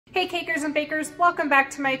Hey cakers and bakers, welcome back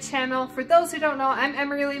to my channel. For those who don't know, I'm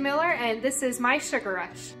Emery Miller and this is my Sugar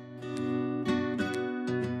Rush.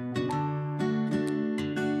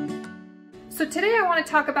 So today I want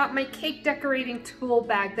to talk about my cake decorating tool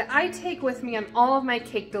bag that I take with me on all of my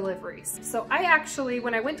cake deliveries. So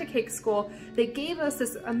when I went to cake school, they gave us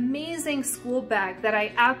this amazing school bag that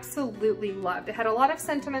I absolutely loved. It had a lot of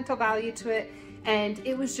sentimental value to it, and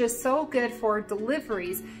it was just so good for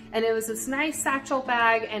deliveries. And it was this nice satchel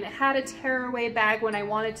bag, and it had a tearaway bag when I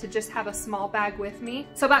wanted to just have a small bag with me.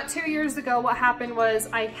 So about 2 years ago, what happened was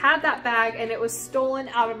I had that bag and it was stolen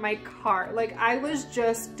out of my car. Like, I was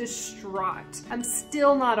just distraught. I'm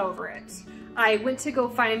still not over it. I went to go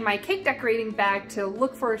find my cake decorating bag to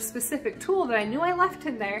look for a specific tool that I knew I left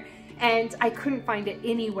in there, and I couldn't find it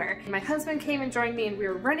anywhere. My husband came and joined me, and we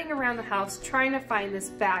were running around the house trying to find this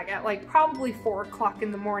bag at like probably 4 o'clock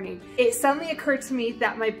in the morning. It suddenly occurred to me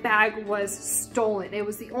that my bag was stolen. It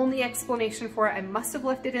was the only explanation for it. I must have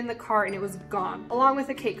left it in the car and it was gone, along with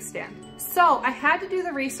a cake stand. So I had to do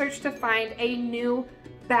the research to find a new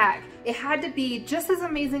bag. It had to be just as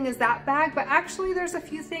amazing as that bag, but actually there's a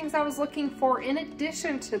few things I was looking for in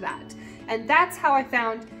addition to that. And that's how I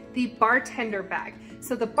found the bartender bag.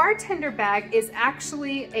 So the bartender bag is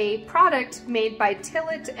actually a product made by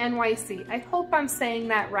TILIT NYC. I hope I'm saying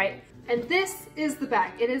that right. And this is the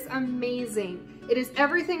bag. It is amazing. It is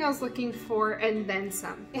everything I was looking for and then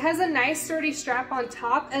some. It has a nice sturdy strap on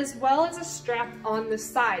top as well as a strap on the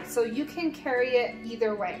side, so you can carry it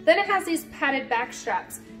either way. Then it has these padded back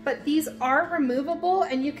straps, but these are removable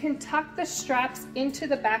and you can tuck the straps into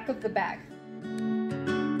the back of the bag.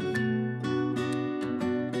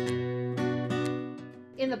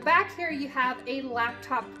 In the back here, you have a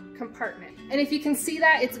laptop compartment. And if you can see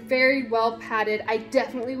that, it's very well padded. I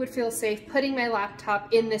definitely would feel safe putting my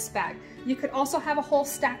laptop in this bag. You could also have a whole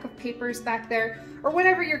stack of papers back there or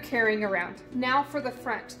whatever you're carrying around. Now for the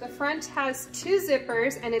front. The front has 2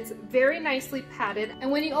 zippers and it's very nicely padded.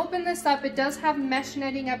 And when you open this up, it does have mesh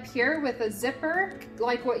netting up here with a zipper,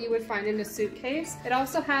 like what you would find in a suitcase. It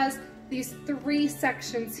also has these 3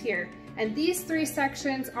 sections here. And these 3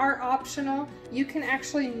 sections are optional. You can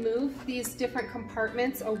actually move these different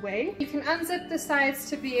compartments away. You can unzip the sides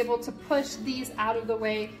to be able to push these out of the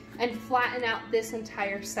way and flatten out this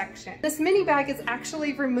entire section. This mini bag is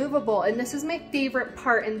actually removable, and this is my favorite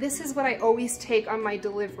part, and this is what I always take on my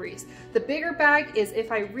deliveries. The bigger bag is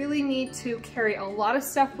if I really need to carry a lot of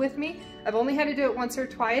stuff with me. I've only had to do it once or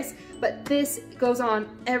twice, but this goes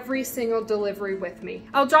on every single delivery with me.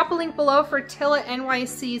 I'll drop a link below for TILIT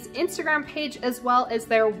NYC's Instagram page as well as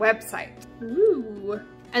their website. Ooh.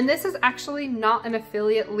 And this is actually not an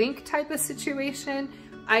affiliate link type of situation.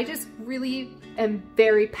 I just really am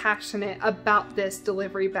very passionate about this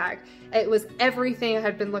delivery bag. It was everything I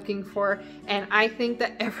had been looking for, and I think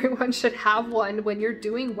that everyone should have one when you're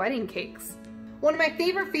doing wedding cakes. One of my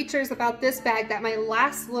favorite features about this bag that my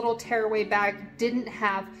last little tearaway bag didn't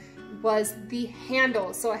have was the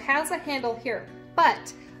handle. So it has a handle here,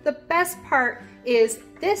 but the best part is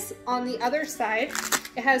this on the other side.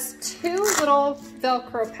 It has 2 little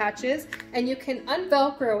Velcro patches, and you can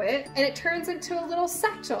unvelcro it and it turns into a little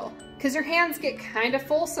satchel. Because your hands get kind of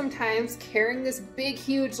full sometimes carrying this big,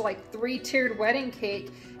 huge, like 3-tiered wedding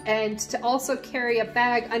cake, and to also carry a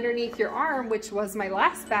bag underneath your arm, which was my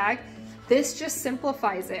last bag, this just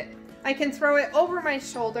simplifies it. I can throw it over my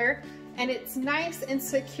shoulder and it's nice and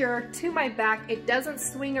secure to my back. It doesn't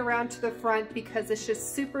swing around to the front because it's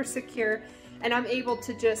just super secure, and I'm able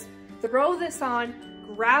to just throw this on,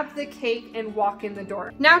 grab the cake, and walk in the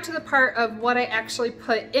door. Now to the part of what I actually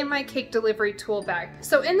put in my cake delivery tool bag.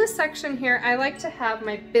 So in this section here, I like to have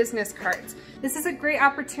my business cards. This is a great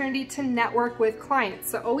opportunity to network with clients.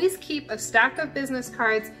 So always keep a stack of business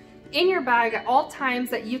cards in your bag at all times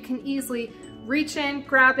that you can easily reach in,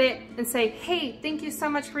 grab it, and say, hey, thank you so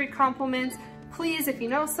much for your compliments. Please, if you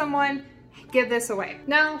know someone, give this away.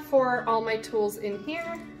 Now for all my tools in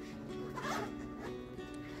here.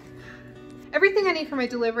 Everything I need for my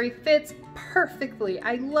delivery fits perfectly.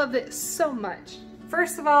 I love it so much.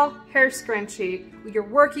 First of all, hair scrunchie. When you're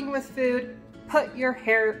working with food, put your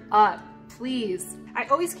hair up, please. I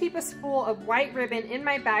always keep a spool of white ribbon in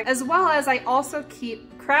my bag, as well as I also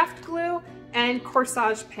keep craft glue and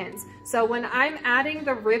corsage pins. So when I'm adding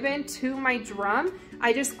the ribbon to my drum,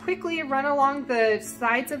 I just quickly run along the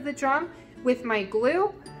sides of the drum with my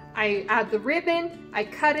glue. I add the ribbon, I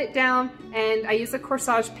cut it down, and I use a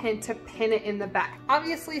corsage pin to pin it in the back.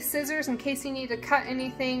 Obviously scissors in case you need to cut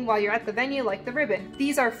anything while you're at the venue, like the ribbon.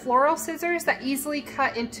 These are floral scissors that easily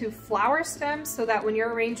cut into flower stems so that when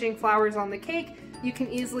you're arranging flowers on the cake, you can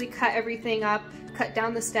easily cut everything up, cut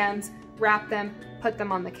down the stems, wrap them, put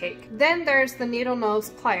them on the cake. Then there's the needle nose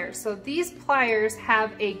pliers. So these pliers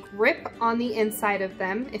have a grip on the inside of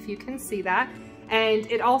them, if you can see that. And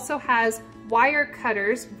it also has wire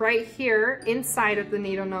cutters right here inside of the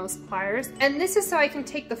needle nose pliers. And this is so I can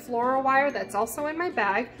take the floral wire that's also in my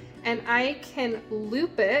bag and I can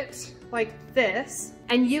loop it like this,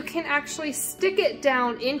 and you can actually stick it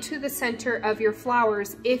down into the center of your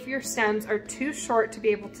flowers if your stems are too short to be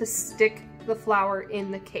able to stick the flower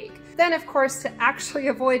in the cake. Then of course, to actually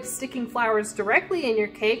avoid sticking flowers directly in your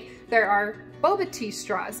cake, there are boba tea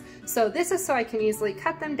straws. So this is so I can easily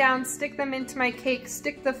cut them down, stick them into my cake,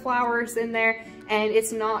 stick the flowers in there, and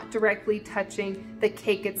it's not directly touching the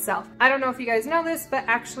cake itself. I don't know if you guys know this, but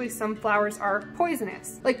actually some flowers are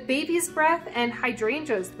poisonous. Like baby's breath and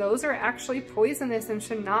hydrangeas, those are actually poisonous and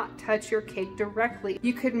should not touch your cake directly.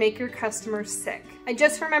 You could make your customers sick. I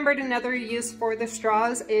just remembered another use for the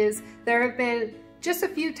straws is there have been just a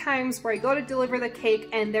few times where I go to deliver the cake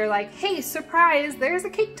and they're like, hey, surprise, there's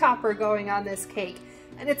a cake topper going on this cake.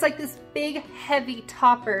 And it's like this big heavy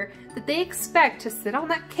topper that they expect to sit on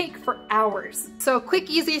that cake for hours. So a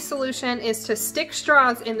quick easy solution is to stick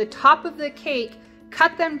straws in the top of the cake,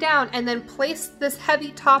 cut them down, and then place this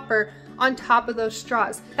heavy topper on top of those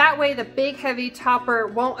straws. That way the big heavy topper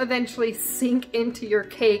won't eventually sink into your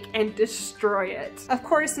cake and destroy it. Of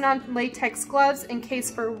course, non-latex gloves in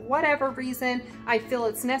case for whatever reason I feel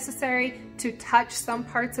it's necessary to touch some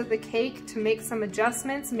parts of the cake to make some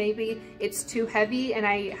adjustments. Maybe it's too heavy and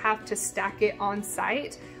I have to stack it on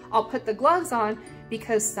site. I'll put the gloves on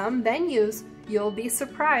because some venues, you'll be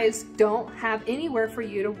surprised, don't have anywhere for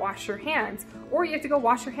you to wash your hands, or you have to go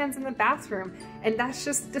wash your hands in the bathroom. And that's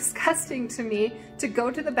just disgusting to me, to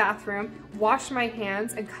go to the bathroom, wash my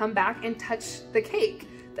hands, and come back and touch the cake.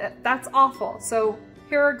 That's awful. So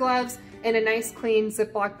here are gloves and a nice clean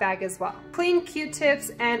Ziploc bag as well. Clean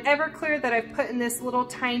Q-tips and Everclear that I've put in this little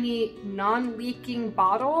tiny non-leaking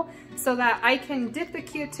bottle so that I can dip the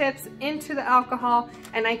Q-tips into the alcohol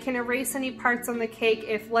and I can erase any parts on the cake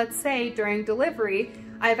if, let's say, during delivery,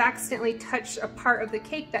 I've accidentally touched a part of the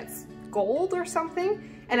cake that's gold or something,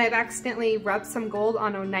 and I've accidentally rubbed some gold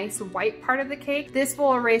on a nice white part of the cake. This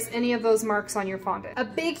will erase any of those marks on your fondant. A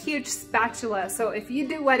big, huge spatula. So if you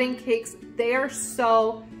do wedding cakes, they are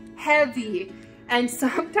so heavy, and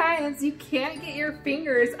sometimes you can't get your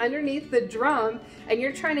fingers underneath the drum and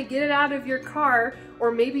you're trying to get it out of your car,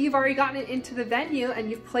 or maybe you've already gotten it into the venue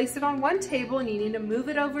and you've placed it on one table and you need to move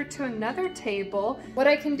it over to another table. What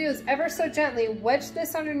I can do is ever so gently wedge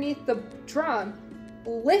this underneath the drum,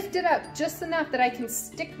 lift it up just enough that I can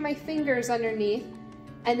stick my fingers underneath,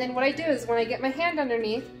 and then what I do is when I get my hand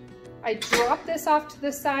underneath, I drop this off to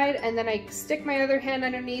the side and then I stick my other hand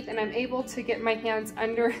underneath and I'm able to get my hands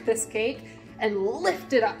under this cake and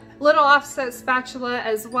lift it up. Little offset spatula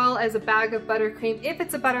as well as a bag of buttercream if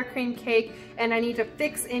it's a buttercream cake and I need to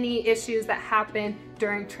fix any issues that happen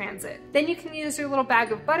during transit. Then you can use your little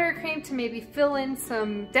bag of buttercream to maybe fill in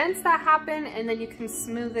some dents that happen, and then you can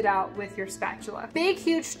smooth it out with your spatula. Big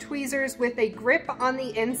huge tweezers with a grip on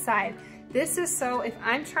the inside. This is so if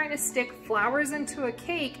I'm trying to stick flowers into a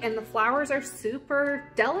cake and the flowers are super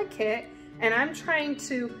delicate and I'm trying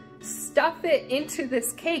to stuff it into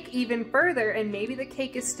this cake even further, and maybe the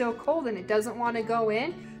cake is still cold and it doesn't want to go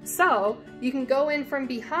in, so you can go in from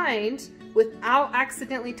behind without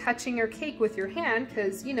accidentally touching your cake with your hand,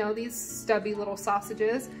 because you know, these stubby little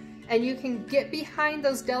sausages, and you can get behind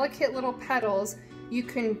those delicate little petals. You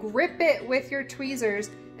can grip it with your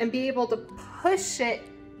tweezers and be able to push it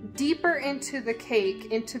deeper into the cake,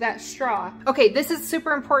 into that straw. Okay, this is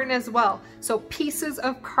super important as well. So pieces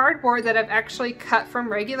of cardboard that I've actually cut from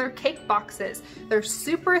regular cake boxes. They're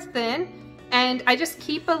super thin, and I just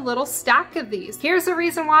keep a little stack of these. Here's the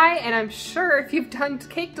reason why, and I'm sure if you've done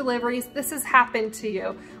cake deliveries, this has happened to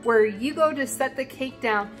you, where you go to set the cake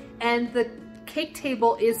down and the cake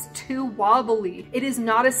table is too wobbly. It is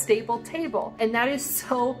not a stable table, and that is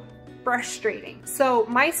so frustrating. So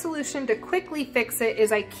my solution to quickly fix it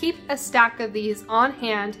is I keep a stack of these on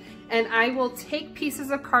hand, and I will take pieces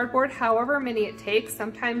of cardboard, however many it takes,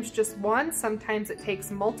 sometimes just one, sometimes it takes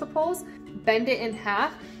multiples, bend it in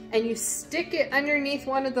half, and you stick it underneath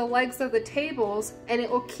one of the legs of the tables and it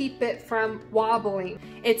will keep it from wobbling.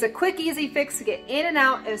 It's a quick, easy fix to get in and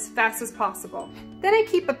out as fast as possible. Then I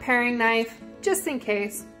keep a paring knife just in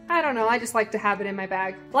case. I don't know, I just like to have it in my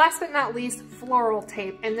bag. Last but not least, floral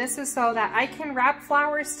tape. And this is so that I can wrap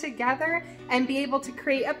flowers together and be able to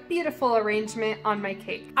create a beautiful arrangement on my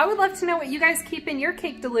cake. I would love to know what you guys keep in your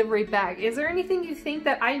cake delivery bag. Is there anything you think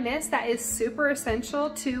that I missed that is super essential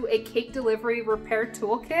to a cake delivery repair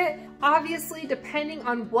toolkit? Obviously, depending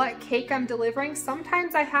on what cake I'm delivering,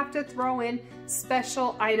 sometimes I have to throw in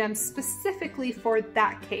special items specifically for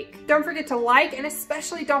that cake. Don't forget to like, and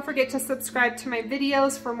especially don't forget to subscribe to my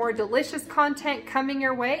videos for more delicious content coming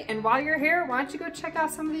your way. And while you're here, why don't you go check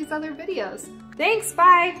out some of these other videos. Thanks,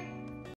 bye!